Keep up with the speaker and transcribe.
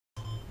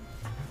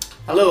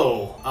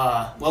Hello,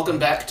 welcome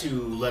back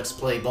to Let's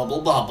Play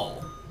Bubble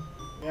Bobble.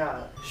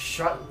 Yeah,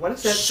 what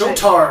is that?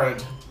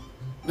 Shotard!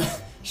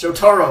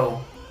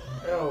 Shotaro!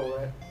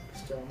 Oh,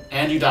 that's dumb.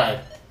 And you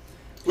died.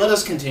 Let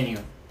us continue.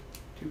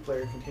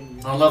 Two-player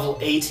continue. On level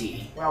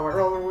 80. Wow,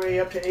 we're all the way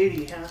up to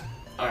 80, huh?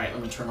 Alright,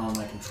 let me turn on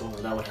my controller.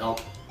 That would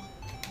help.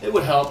 It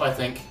would help, I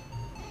think.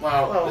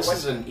 Wow, Oh, this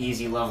is an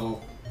easy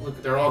level.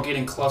 Look, they're all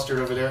getting clustered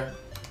over there.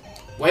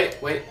 Wait.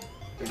 They're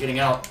getting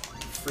out.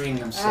 Freeing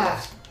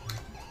themselves.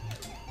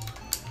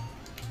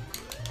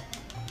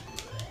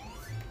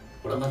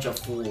 What a bunch of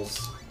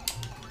fools.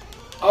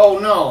 Oh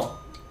no!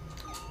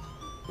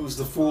 Who's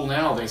the fool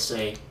now, they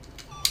say.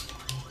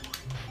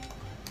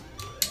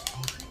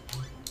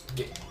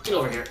 Get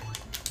over here.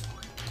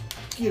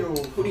 Get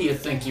over. Who do you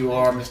think you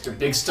are, Mr.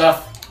 Big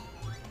Stuff?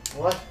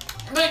 What?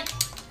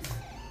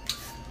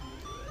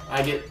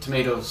 I get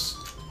tomatoes.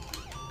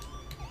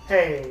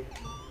 Hey.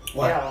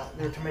 What? Yeah,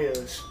 they're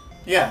tomatoes.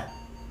 Yeah.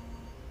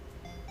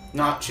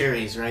 Not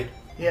cherries, right?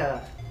 Yeah.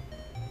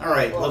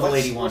 Alright, Well, level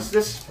 81. What's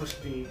this supposed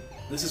to be?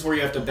 This is where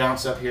you have to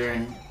bounce up here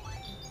and...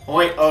 Oh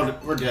wait, oh,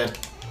 we're dead.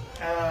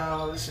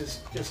 Oh, this is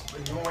just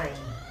annoying.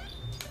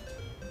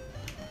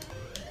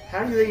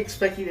 How do they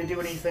expect you to do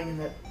anything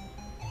that...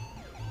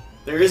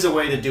 There is a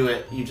way to do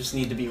it, you just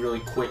need to be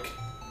really quick.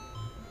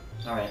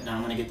 Alright, now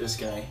I'm gonna get this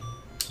guy.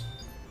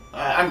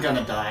 I'm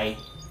gonna die.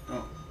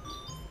 Oh.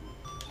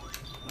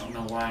 I don't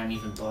know why I'm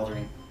even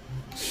bothering.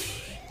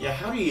 Yeah,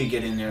 how do you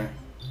get in there?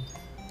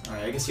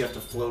 Alright, I guess you have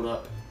to float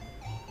up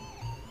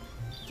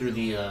through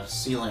the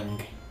ceiling.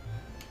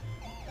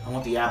 I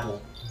want the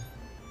apple.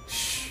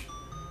 Shh.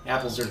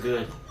 Apples are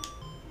good.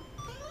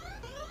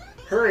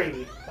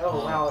 Hurry!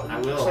 Oh, wow. I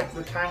It will. looks like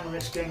the time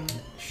limit's getting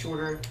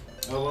shorter.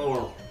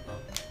 Whoa.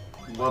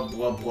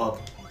 Wub.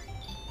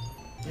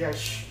 Yeah,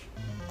 shh.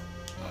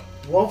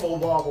 Wobble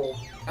bobble.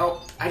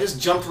 Oh, I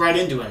just jumped right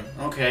into him.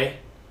 Okay.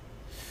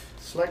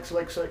 Select.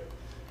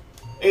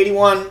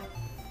 81.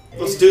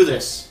 Let's do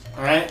this.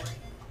 Alright?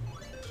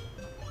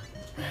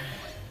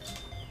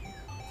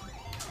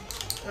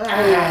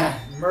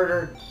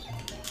 Murdered.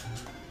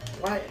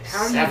 Why?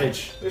 How do you...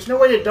 Savage. There's no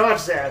way to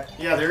dodge that.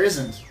 Yeah, there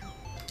isn't.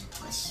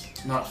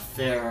 That's not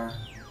fair.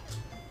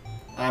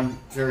 I'm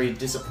very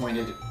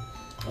disappointed.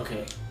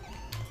 Okay.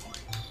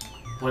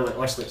 Wait,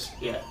 watch this.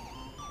 Yeah.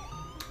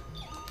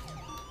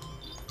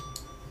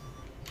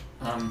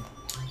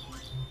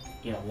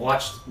 Yeah,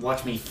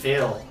 watch me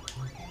fail.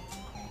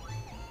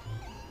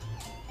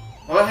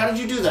 Well, how did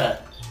you do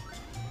that?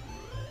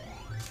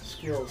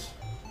 Skills.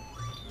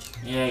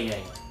 Yeah.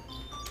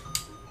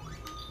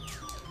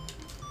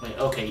 Wait,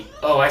 okay.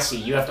 Oh, I see.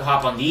 You have to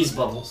hop on these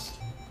bubbles.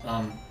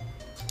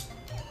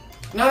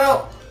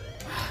 No!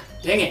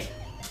 Dang it.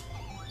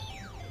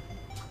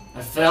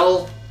 I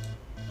fell.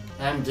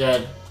 I'm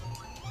dead.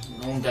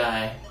 I'm gonna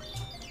die.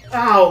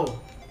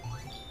 Ow!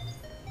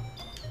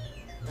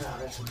 Ah,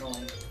 that's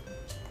annoying.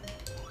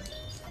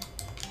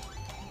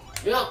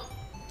 Yep.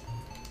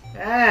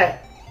 Hey!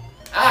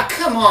 Ah,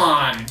 come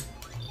on!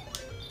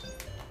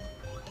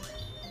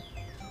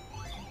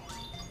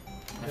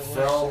 I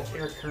fell.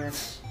 Air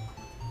currents.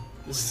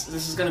 This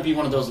is gonna be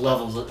one of those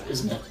levels,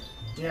 isn't it?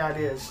 Yeah, it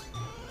is.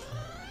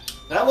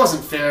 That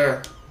wasn't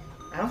fair.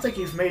 I don't think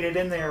you've made it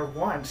in there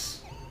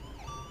once.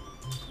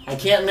 I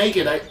can't make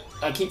it.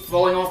 I keep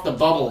falling off the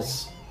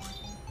bubbles.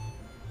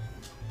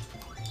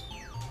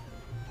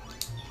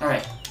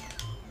 Alright.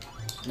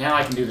 Now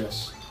I can do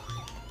this.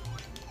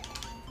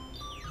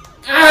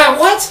 Ah,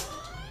 what?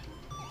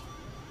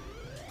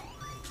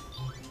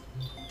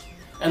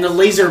 And the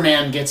laser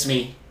man gets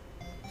me.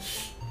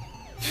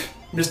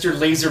 Mr.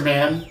 Laser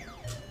Man.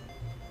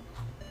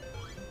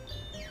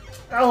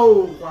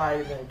 Oh, why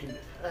did I do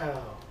that?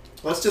 Oh.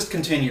 Let's just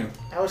continue.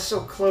 I was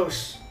so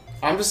close.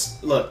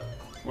 Look,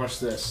 watch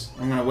this.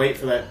 I'm gonna wait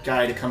for that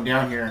guy to come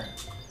down here.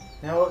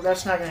 No,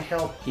 that's not gonna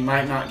help. He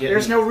might not get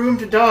There's me. no room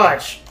to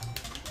dodge.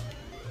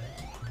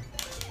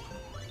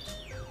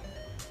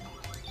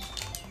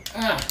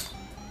 Ah.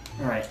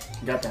 Alright,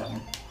 got that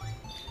one.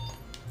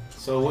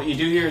 So what you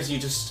do here is you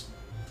just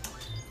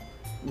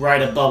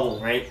ride a bubble,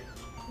 right?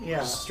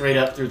 Yeah. Straight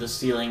up through the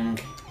ceiling.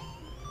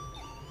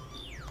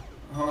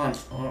 Hold on.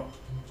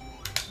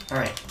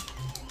 Alright.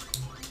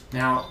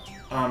 Now,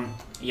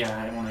 yeah,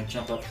 I want to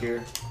jump up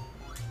here.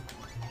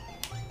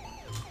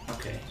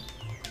 Okay.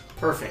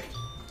 Perfect.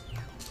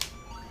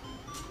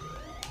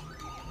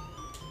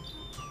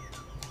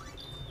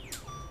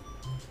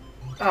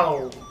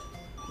 Oh.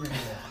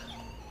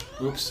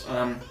 Oops,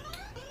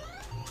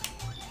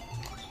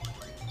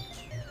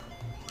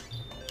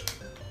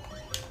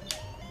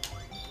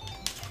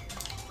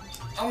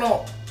 Oh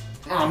no!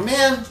 Oh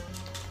man!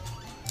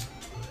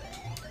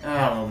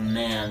 Oh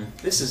man,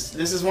 this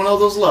is one of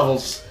those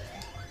levels.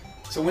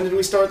 So when did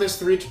we start this?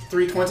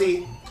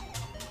 320?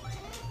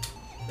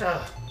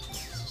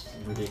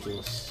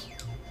 Ridiculous.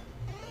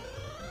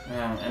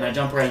 And I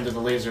jump right into the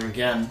laser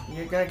again.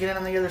 You're gonna get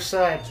on the other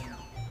side.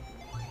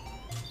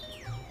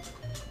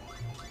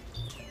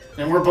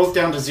 And we're both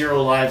down to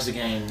 0 lives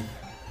again.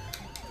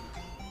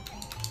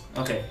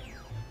 Okay.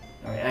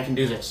 Alright, I can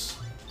do this.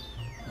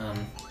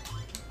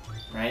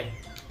 Right?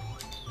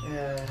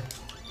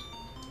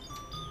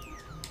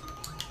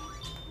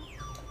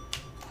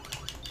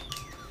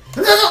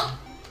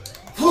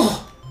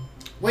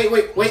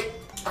 Wait.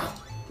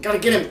 Oh, gotta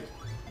get him.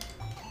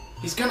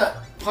 He's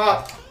gonna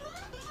pop.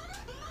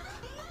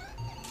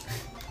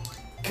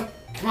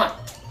 Come on.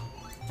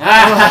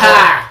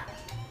 Ah!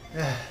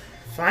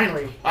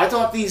 Finally. I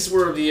thought these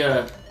were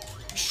the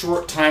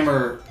short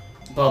timer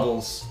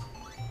bubbles.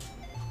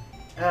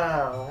 Oh,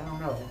 I don't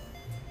know.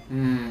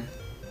 Hmm.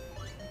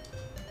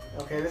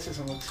 Okay, this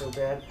doesn't look so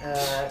bad.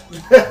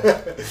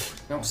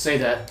 Don't say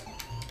that.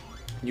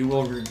 You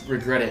will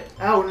regret it.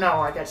 Oh no,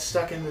 I got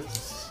stuck in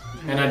this.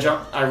 And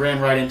I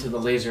ran right into the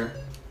laser.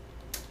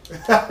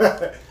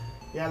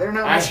 Yeah, they're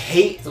not. I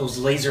hate those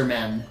laser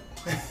men.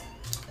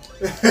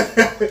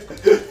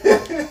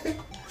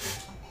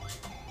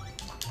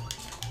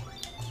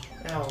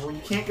 Oh, well, you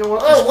can't go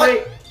up Oh, this what?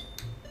 way.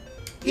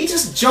 He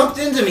just jumped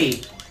into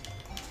me.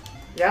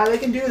 Yeah, they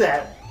can do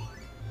that.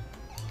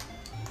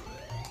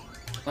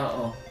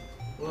 Uh-oh.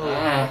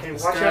 Okay,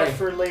 this watch guy. out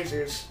for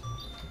lasers.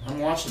 I'm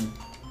watching.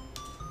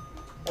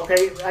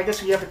 Okay, I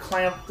guess you have to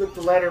climb up the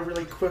ladder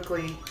really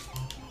quickly.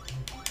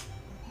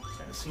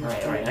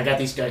 Alright, I got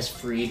these guys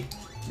freed.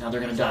 Now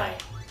they're gonna die.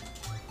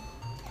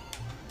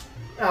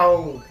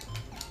 Oh.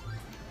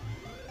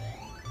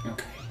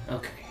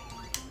 Okay.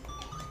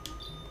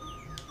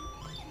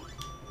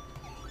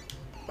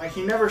 Like,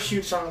 he never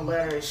shoots on the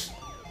ladders.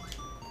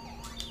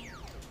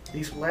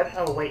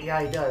 Oh, wait,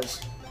 yeah, he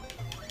does.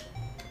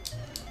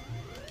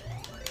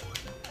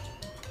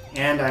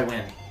 And I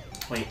win.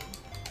 Wait.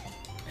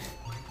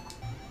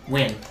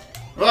 Win.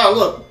 Oh,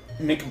 look!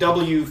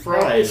 McW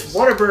fries. It's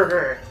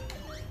Whataburger.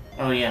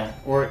 Oh, yeah.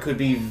 Or it could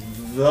be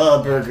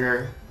the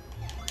burger.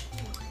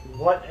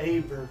 What a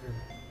burger.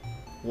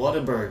 What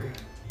a burger.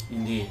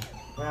 Indeed.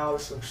 Wow,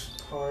 this looks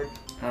hard.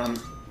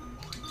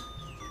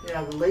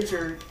 Yeah, the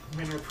laser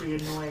men are pretty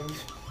annoying.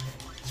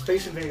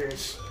 Space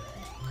Invaders.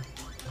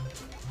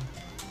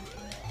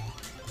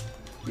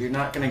 You're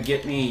not gonna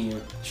get me,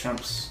 you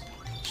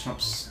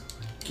chumpsky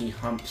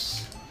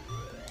humps.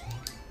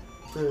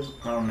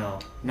 Oh no.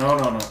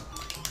 No!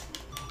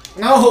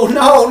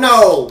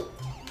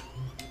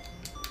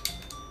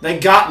 They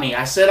got me.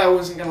 I said I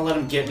wasn't gonna let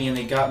them get me, and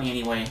they got me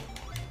anyway.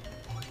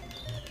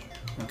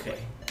 Okay.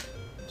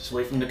 Just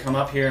wait for them to come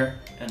up here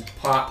and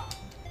pop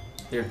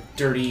their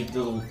dirty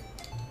little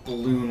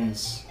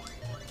balloons.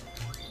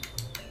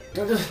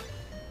 What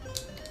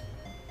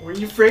are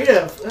you afraid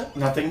of?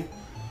 Nothing.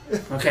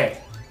 Okay.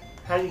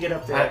 How do you get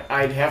up there?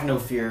 I'd have no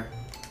fear.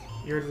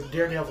 You're the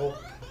daredevil.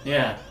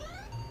 Yeah.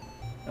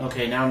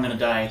 Okay, now I'm gonna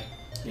die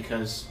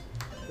because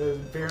The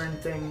Baron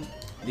thing.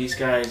 these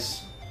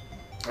guys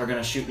are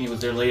gonna shoot me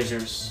with their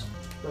lasers.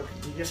 Look,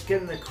 you just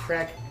get in the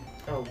crack.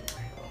 Oh.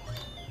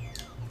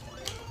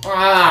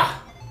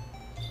 Ah!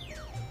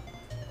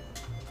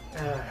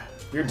 Uh,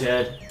 You're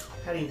dead.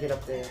 how do you get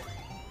up there?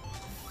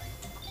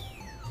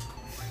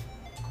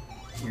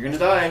 You're gonna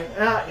die.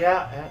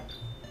 Yeah.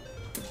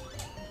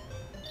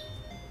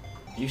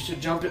 You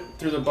should jump it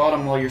through the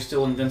bottom while you're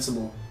still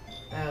invincible.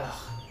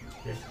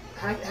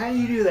 How do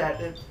you do that?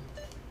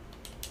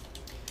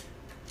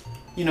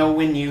 You know,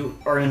 when you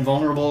are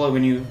invulnerable or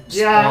when you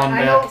Yeah, spawn I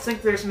back. don't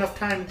think there's enough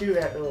time to do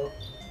that, though.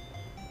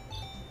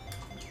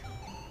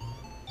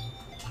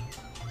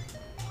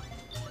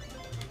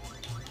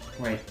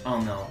 Wait, oh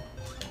no.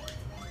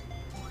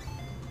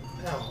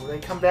 Oh, they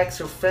come back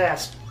so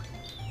fast.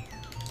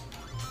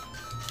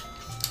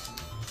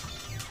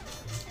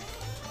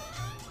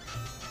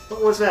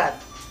 What was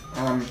that?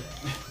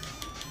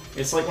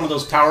 It's like one of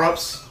those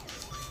power-ups.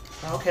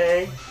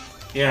 Okay.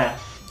 Yeah.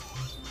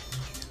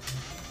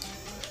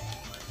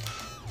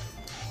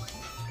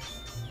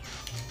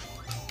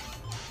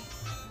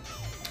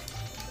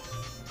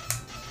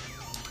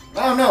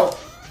 Oh no!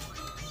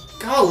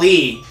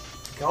 Golly!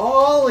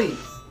 Golly!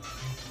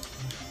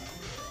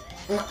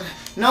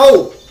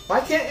 No!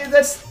 Why can't...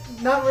 That's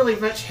not really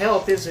much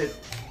help, is it?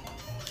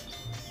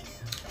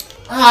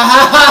 Ah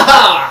ha ha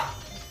ha!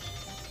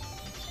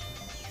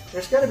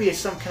 There's gotta be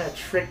some kind of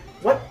trick.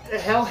 What the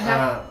hell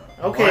happened?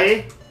 Uh,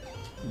 Okay.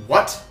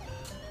 What?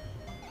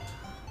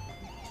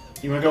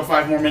 You wanna go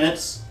 5 more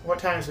minutes? What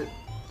time is it?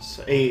 It's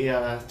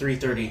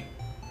 3:30.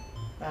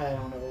 I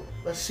don't know.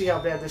 Let's see how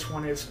bad this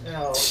one is.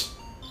 No.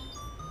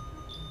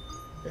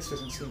 This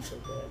doesn't seem so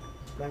bad.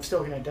 But I'm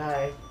still gonna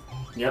die.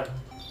 Yep.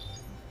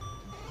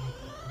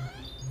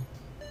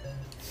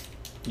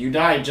 You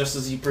died just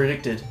as you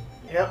predicted.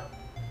 Yep.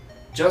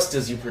 Just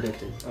as you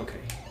predicted. Okay.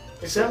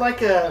 Is that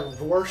like a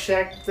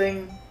Rorschach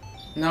thing?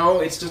 No,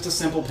 it's just a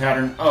simple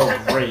pattern. Oh,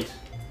 great.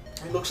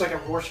 It looks like a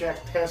Rorschach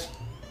test.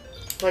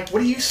 Like,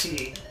 what do you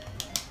see?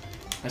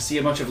 I see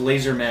a bunch of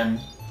laser men.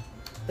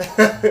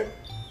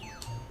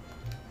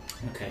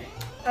 Okay.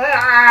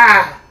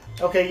 Ah!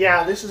 Okay,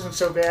 yeah, this isn't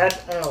so bad.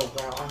 Oh,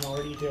 wow, I'm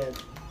already dead.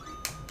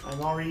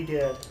 I'm already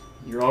dead.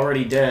 You're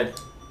already dead.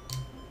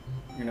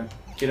 You're gonna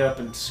get up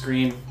and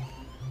scream.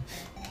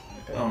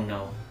 Oh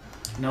no.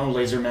 No,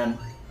 laser men.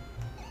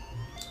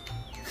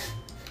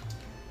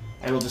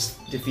 I will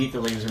just defeat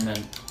the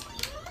lasermen.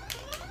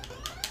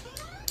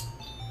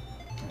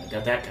 I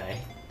got that guy.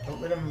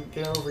 Don't let him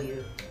get over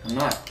you. I'm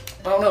not.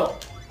 Oh no!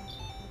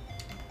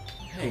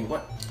 Hey,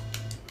 what?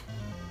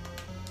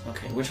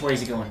 Okay, which way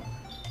is he going?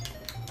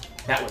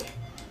 That way.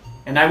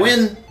 And I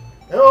win!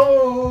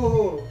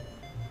 Oh!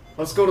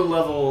 Let's go to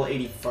level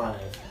 85.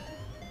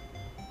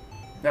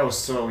 That was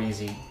so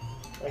easy.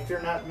 Like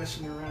they're not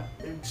messing around.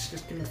 They're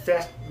just getting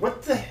fast.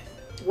 What the?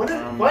 What?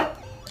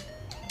 What?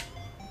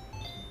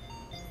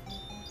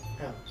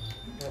 Oh,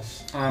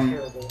 that's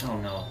terrible. Oh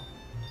no.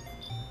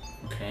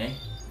 Okay.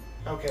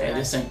 Okay. Hey,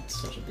 this ain't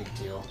such a big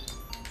deal.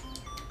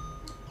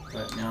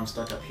 But now I'm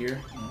stuck up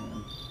here.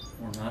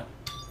 Or not.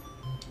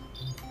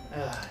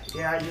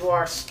 Yeah, you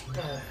are.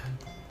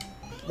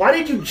 Why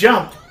did you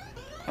jump?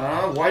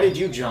 Why did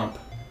you jump?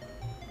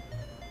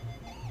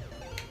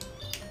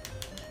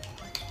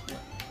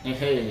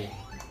 Hey.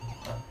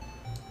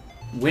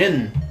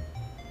 Win.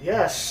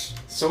 Yes.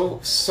 So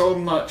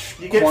much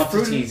you get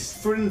quantities.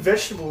 Fruit and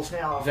vegetables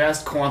now.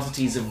 Vast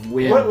quantities of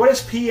win. What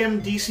does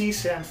PMDC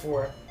stand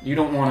for? You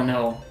don't want to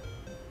know.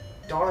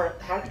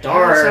 How is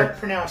that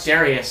pronounced?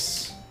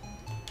 Darius.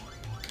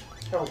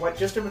 Oh, what?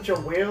 Just a bunch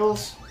of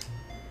whales?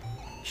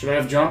 Should I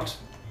have jumped?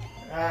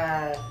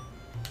 Alright,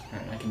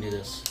 I can do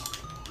this.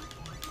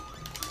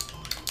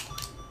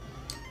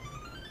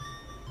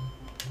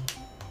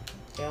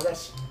 Yeah,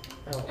 that's...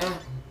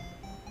 Oh.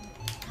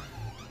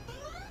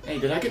 Hey,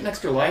 did I get an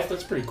extra life?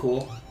 That's pretty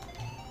cool.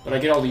 But I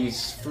get all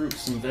these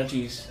fruits and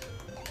veggies.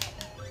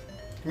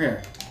 Come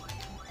here.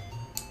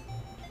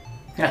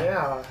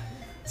 Yeah.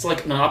 It's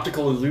like an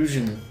optical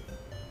illusion.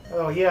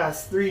 Oh, yeah,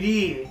 it's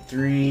 3D.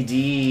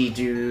 3D,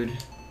 dude.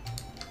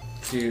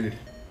 Dude.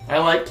 I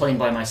like playing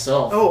by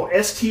myself. Oh,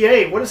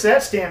 STA. What does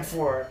that stand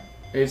for?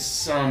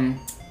 It's, I'm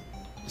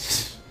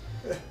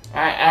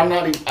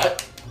not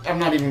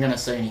even gonna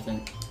say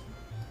anything.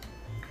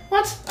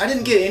 What? I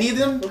didn't get any of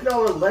them? Look at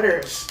all the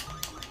letters.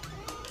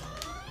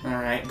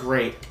 Alright,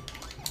 great.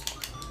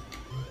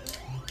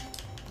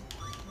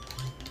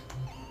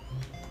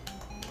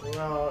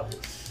 Well,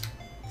 it's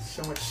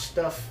so much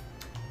stuff.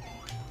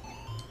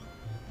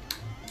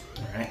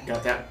 Alright,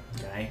 got that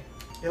guy.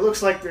 It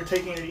looks like they're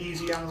taking it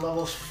easy on the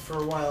levels for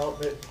a while,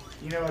 but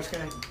you know it's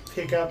going to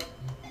pick up.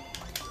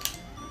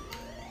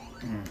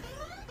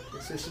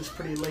 Because this is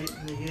pretty late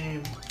in the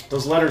game.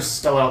 Those letters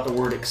spell out the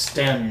word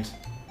extend.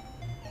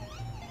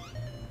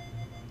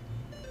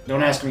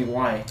 Don't ask me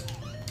why.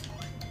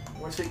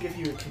 What's it give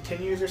you? It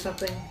continues or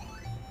something?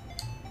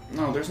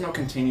 No, there's no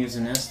continues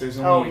in this. There's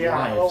only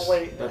lives. Oh,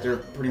 wait. But they're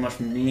pretty much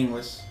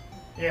meaningless.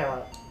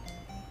 Yeah.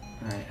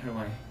 Alright, how do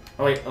I...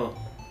 Oh, wait,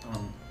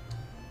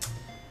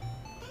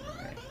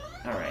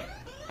 Alright,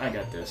 I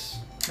got this.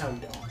 No, you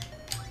don't.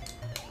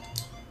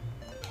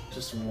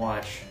 Just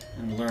watch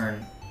and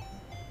learn.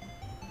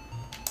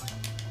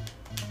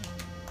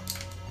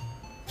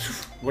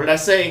 What did I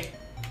say?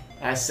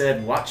 I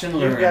said watch and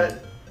learn. You've got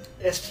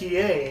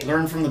STA.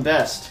 Learn from the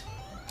best.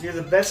 You're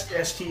the best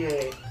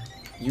STA.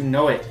 You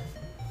know it.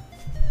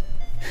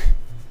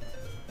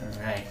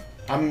 Alright.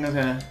 I'm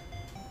gonna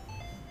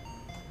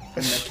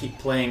keep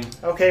playing.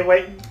 Okay,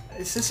 wait.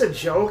 Is this a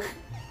joke?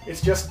 It's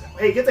just,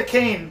 hey, get the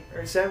cane. Or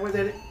is that what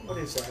it? What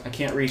is that? I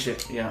can't reach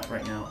it. Yeah,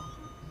 right now.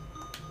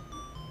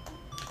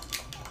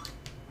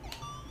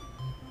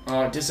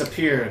 Oh, it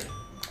disappeared.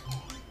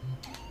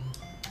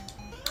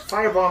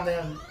 Firebomb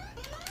them.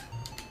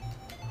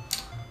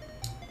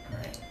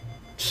 Alright.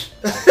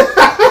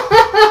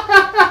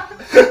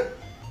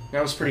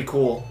 That was pretty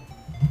cool.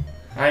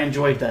 I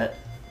enjoyed that.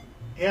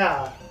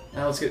 Yeah.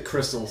 Now let's get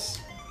crystals.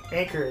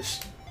 Anchors.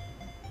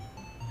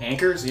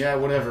 Anchors? Yeah,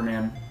 whatever,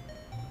 man.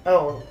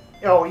 Oh,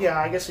 yeah,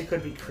 I guess it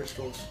could be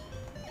crystals.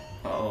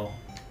 Uh-oh.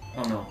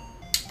 Oh, no.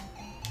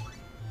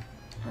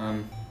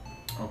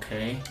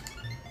 Okay.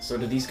 So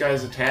do these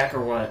guys attack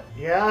or what?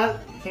 Yeah,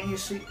 can't you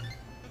see?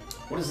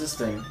 What is this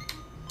thing?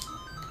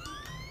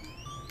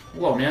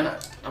 Whoa, man,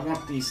 I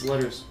want these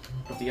letters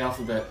of the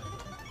alphabet.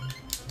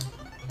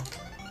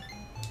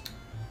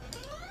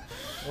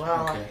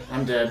 Wow. Okay,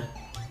 I'm dead.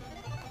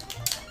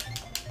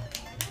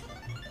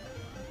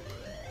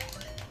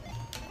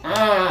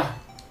 Ah!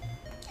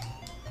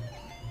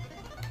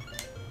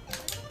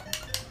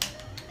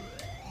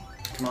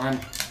 Come on.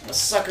 A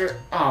sucker.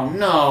 Oh,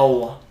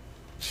 no.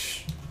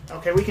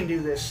 Okay, we can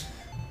do this.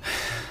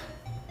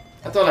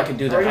 I thought I could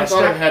do that. I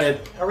thought I had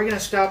it. Are we going to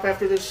stop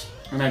after this?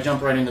 And I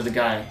jump right into the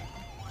guy.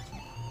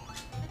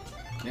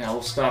 Yeah,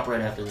 we'll stop right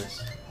after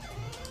this.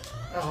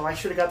 Oh, I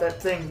should have got that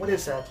thing. What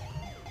is that?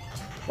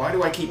 Why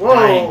do I keep Whoa!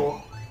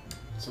 dying?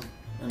 So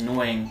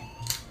annoying.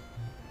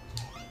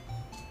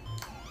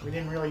 We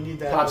didn't really need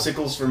that.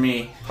 Popsicles for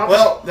me.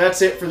 Well,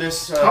 that's it for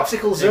this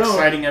Popsicle Zone.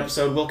 exciting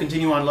episode. We'll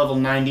continue on level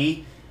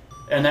 90.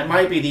 And that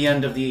might be the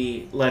end of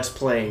the Let's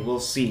Play. We'll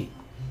see.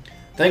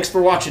 Thanks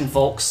for watching,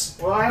 folks.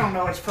 Well, I don't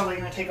know. It's probably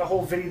going to take a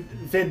whole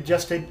vid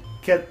just to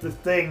get the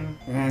thing.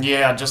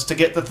 Yeah, just to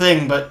get the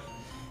thing, but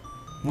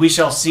we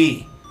shall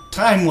see.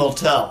 Time will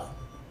tell.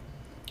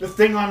 The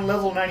thing on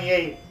level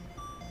 98.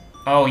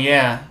 Oh,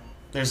 yeah.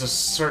 There's a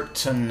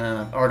certain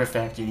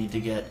artifact you need to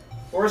get.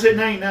 Or is it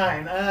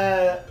 99?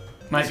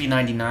 Might be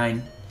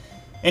 99.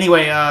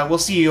 Anyway, we'll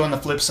see you on the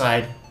flip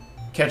side.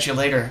 Catch you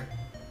later.